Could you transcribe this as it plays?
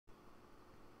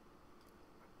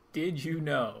Did you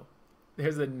know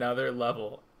there's another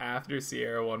level after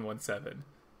Sierra 117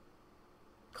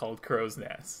 called Crow's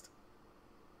Nest?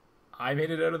 I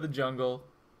made it out of the jungle,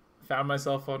 found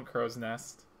myself on Crow's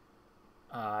Nest.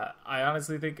 I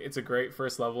honestly think it's a great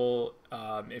first level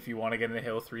if you want to get into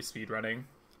Halo 3 speedrunning.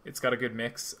 It's got a good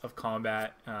mix of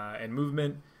combat and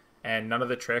movement, and none of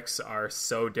the tricks are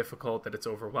so difficult that it's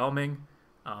overwhelming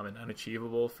and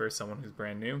unachievable for someone who's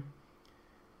brand new.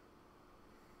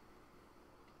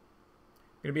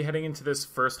 I'm going to be heading into this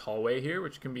first hallway here,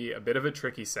 which can be a bit of a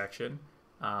tricky section.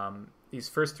 These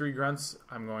first 3 grunts,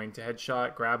 I'm going to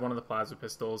headshot, grab one of the plasma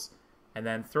pistols, and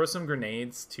then throw some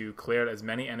grenades to clear out as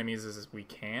many enemies as we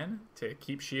can to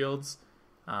keep shields.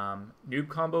 Noob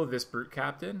combo this brute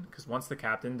captain, because once the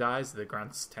captain dies, the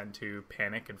grunts tend to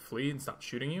panic and flee and stop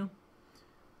shooting you.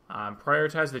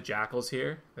 Prioritize the jackals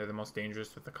here. They're the most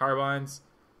dangerous with the carbines.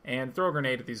 And throw a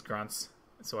grenade at these grunts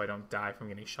so I don't die from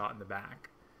getting shot in the back.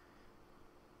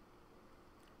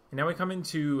 And now we come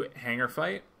into Hangar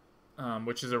Fight,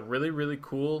 which is a really, really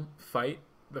cool fight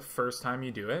the first time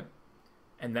you do it.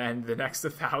 And then the next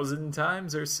 1,000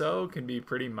 times or so can be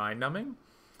pretty mind-numbing.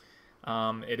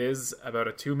 It is about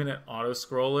a 2-minute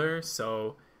auto-scroller,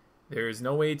 so there's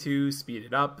no way to speed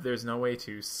it up. There's no way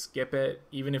to skip it.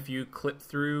 Even if you clip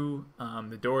through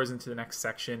the doors into the next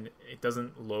section, it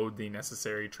doesn't load the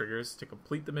necessary triggers to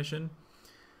complete the mission.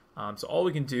 So all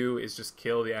we can do is just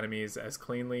kill the enemies as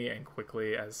cleanly and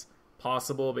quickly as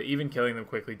possible, but even killing them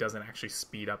quickly doesn't actually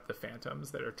speed up the phantoms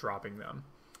that are dropping them.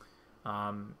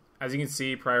 As you can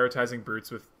see, prioritizing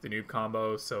brutes with the noob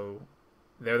combo, so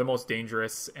they're the most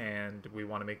dangerous, and we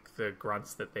want to make the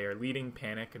grunts that they are leading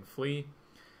panic and flee.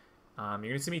 You're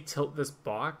going to see me tilt this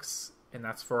box, and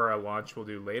that's for a launch we'll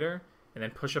do later, and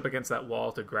then push up against that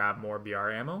wall to grab more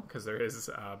BR ammo, because there is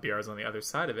BRs on the other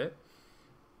side of it.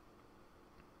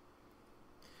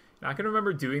 Now, I can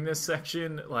remember doing this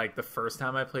section like the first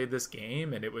time I played this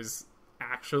game, and it was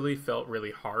actually felt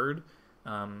really hard.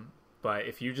 But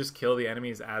if you just kill the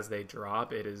enemies as they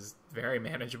drop, it is very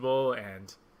manageable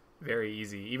and very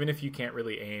easy. Even if you can't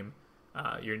really aim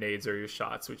your nades or your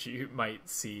shots, which you might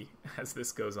see as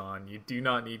this goes on. You do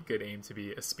not need good aim to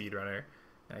be a speedrunner.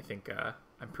 And I think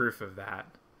I'm proof of that.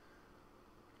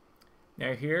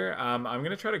 Now here, I'm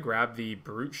going to try to grab the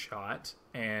brute shot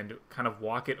and kind of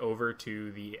walk it over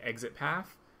to the exit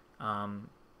path,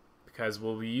 because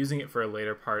we'll be using it for a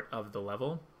later part of the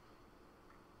level.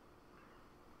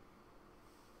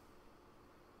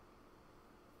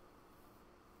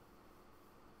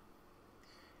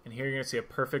 And here you're going to see a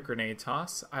perfect grenade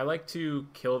toss. I like to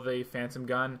kill the phantom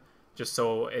gun just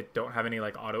so it don't have any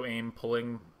like auto aim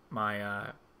pulling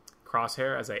my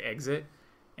crosshair as I exit,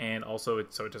 and also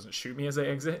so it doesn't shoot me as I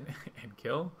exit and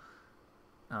kill.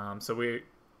 So we're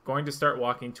going to start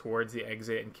walking towards the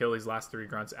exit and kill these last 3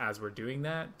 grunts as we're doing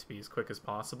that to be as quick as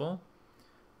possible.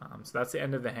 So that's the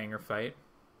end of the hangar fight.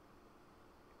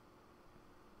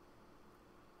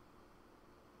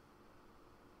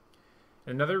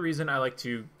 Another reason I like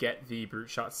to get the brute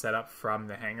shot set up from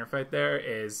the hangar fight there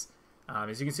is,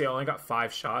 as you can see, I only got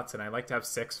 5 shots, and I like to have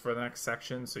 6 for the next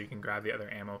section, so you can grab the other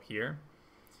ammo here.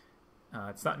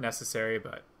 It's not necessary,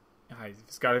 but I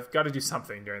just got to do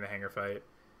something during the hangar fight.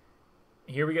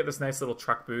 Here we get this nice little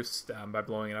truck boost by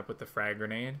blowing it up with the frag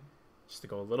grenade, just to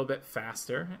go a little bit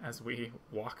faster as we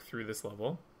walk through this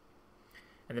level.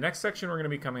 And the next section we're going to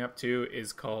be coming up to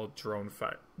is called Drone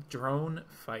Fight. Drone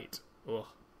Fight. Ugh.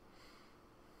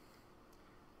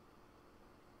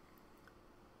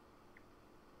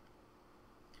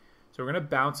 So we're going to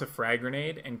bounce a frag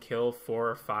grenade and kill 4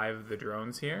 or 5 of the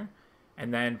drones here,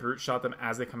 and then brute shot them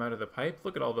as they come out of the pipe.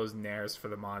 Look at all those nairs for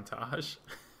the montage.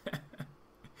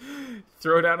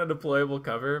 Throw down a deployable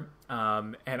cover.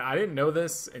 And I didn't know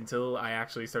this until I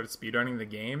actually started speedrunning the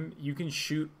game. You can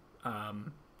shoot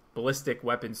ballistic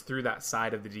weapons through that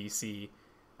side of the DC.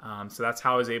 So that's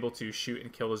how I was able to shoot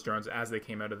and kill those drones as they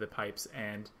came out of the pipes,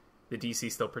 and the DC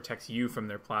still protects you from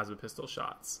their plasma pistol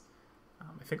shots.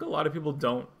 I think a lot of people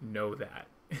don't know that,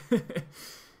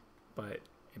 but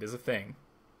it is a thing.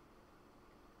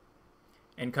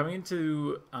 And coming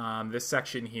into this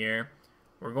section here,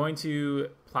 we're going to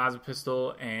plasma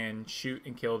pistol and shoot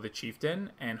and kill the chieftain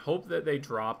and hope that they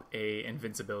drop a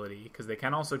invincibility, because they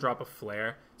can also drop a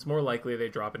flare. It's more likely they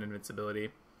drop an invincibility.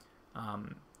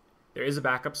 There is a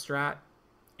backup strat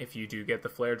if you do get the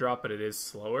flare drop, but it is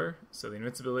slower. So the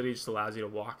invincibility just allows you to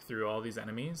walk through all these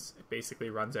enemies. It basically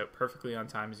runs out perfectly on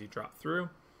time as you drop through. And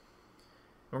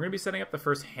we're going to be setting up the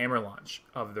first hammer launch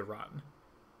of the run.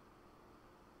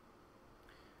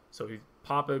 So we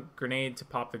pop a grenade to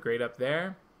pop the grate up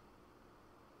there.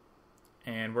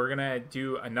 and we're gonna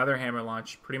do another hammer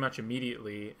launch pretty much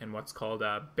immediately in what's called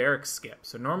a barrack skip.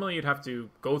 So normally you'd have to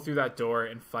go through that door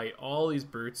and fight all these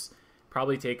brutes,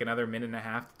 probably take another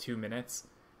 1.5 to 2 minutes,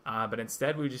 but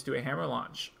instead we just do a hammer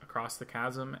launch across the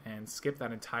chasm and skip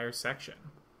that entire section.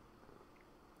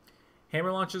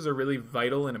 Hammer launches are really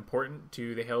vital and important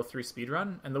to the Halo 3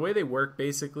 speedrun, and the way they work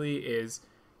basically is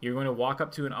you're going to walk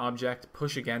up to an object,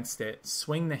 push against it,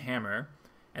 swing the hammer,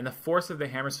 and the force of the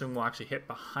hammer swing will actually hit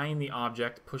behind the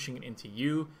object, pushing it into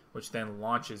you, which then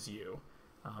launches you.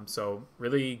 So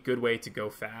really good way to go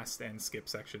fast and skip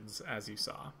sections, as you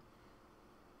saw.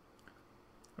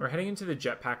 We're heading into the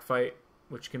jetpack fight,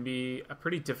 which can be a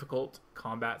pretty difficult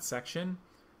combat section.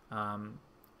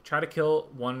 Try to kill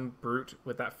one brute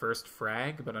with that first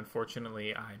frag, but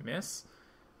unfortunately I miss.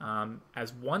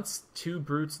 As once 2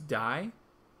 brutes die,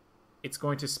 it's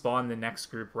going to spawn the next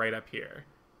group right up here.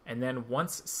 And then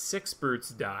once 6 brutes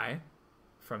die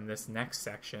from this next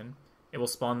section, it will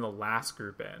spawn the last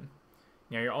group in.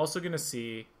 Now you're also going to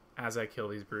see, as I kill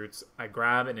these brutes, I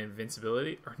grab an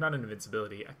invincibility, or not an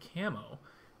invincibility, a camo,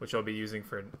 which I'll be using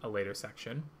for a later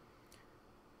section.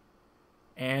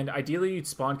 And ideally you'd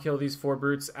spawn kill these 4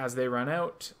 brutes as they run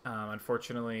out.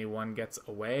 Unfortunately one gets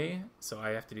away, so I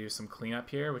have to do some cleanup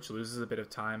here, which loses a bit of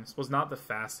time. This was not the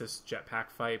fastest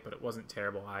jetpack fight, but it wasn't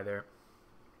terrible either.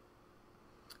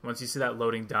 Once you see that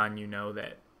loading done, you know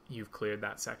that you've cleared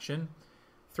that section.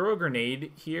 Throw a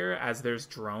grenade here, as there's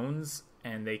drones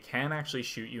and they can actually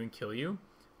shoot you and kill you.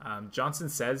 Johnson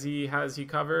says he has you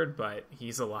covered, but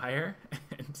he's a liar.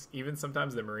 And even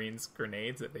sometimes the Marines'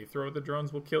 grenades that they throw at the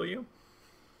drones will kill you.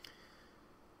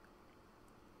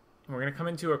 We're going to come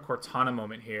into a Cortana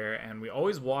moment here, and we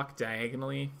always walk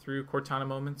diagonally through Cortana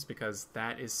moments because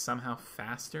that is somehow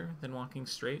faster than walking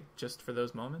straight just for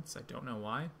those moments. I don't know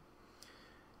why.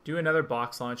 Do another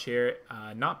box launch here.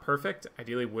 Not perfect.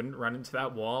 Ideally wouldn't run into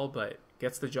that wall, but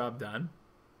gets the job done.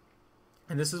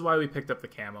 And this is why we picked up the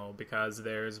camo, because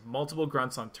there's multiple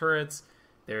grunts on turrets,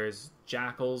 there's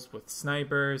jackals with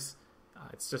snipers.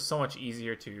 It's just so much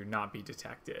easier to not be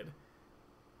detected.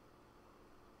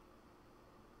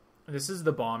 This is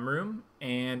the bomb room,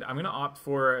 and I'm going to opt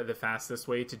for the fastest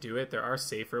way to do it. There are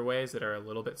safer ways that are a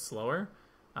little bit slower,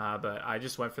 but I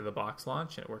just went for the box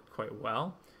launch, and it worked quite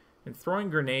well. And throwing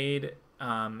grenade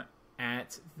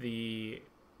at the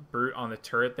brute on the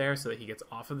turret there so that he gets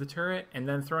off of the turret, and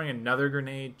then throwing another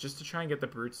grenade just to try and get the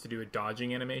brutes to do a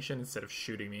dodging animation instead of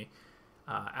shooting me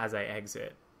as I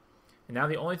exit. And now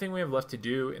the only thing we have left to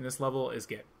do in this level is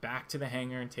get back to the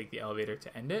hangar and take the elevator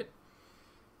to end it.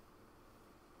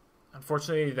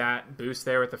 Unfortunately, that boost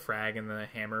there with the frag and the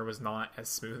hammer was not as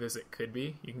smooth as it could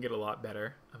be. You can get a lot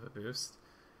better of a boost.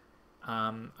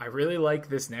 I really like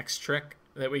this next trick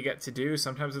that we get to do.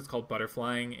 Sometimes it's called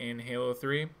butterflying in Halo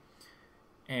 3.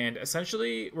 And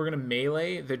essentially, we're going to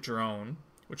melee the drone,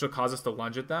 which will cause us to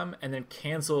lunge at them, and then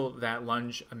cancel that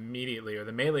lunge immediately, or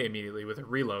the melee immediately, with a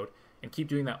reload, and keep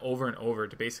doing that over and over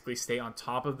to basically stay on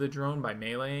top of the drone by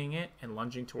meleeing it and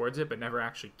lunging towards it, but never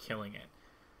actually killing it.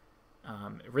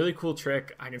 Really cool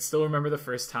trick. I can still remember the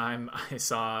first time I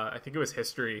saw, I think it was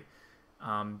History,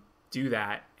 do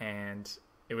that, and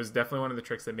it was definitely one of the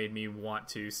tricks that made me want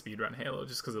to speedrun Halo,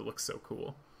 just because it looks so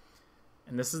cool.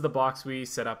 And this is the box we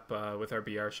set up with our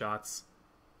BR shots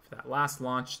for that last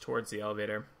launch towards the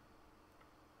elevator.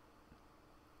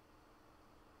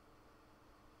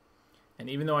 And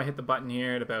even though I hit the button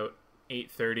here at about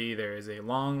 8:30, there is a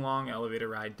long elevator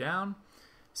ride down.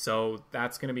 So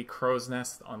that's going to be Crow's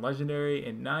Nest on Legendary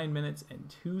in 9 minutes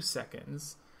and 2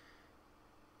 seconds.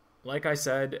 Like I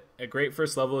said, a great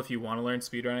first level if you want to learn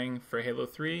speedrunning for Halo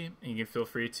 3. And you can feel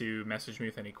free to message me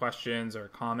with any questions or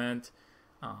comment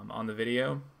on the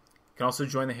video. You can also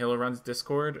join the Halo Runs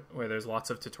Discord, where there's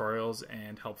lots of tutorials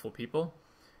and helpful people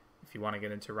if you want to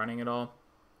get into running at all.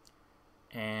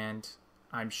 And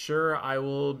I'm sure I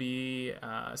will be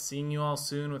seeing you all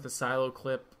soon with a silo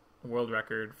clip world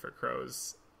record for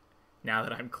crows, now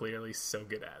that I'm clearly so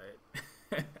good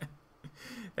at it.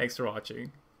 Thanks for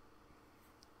watching.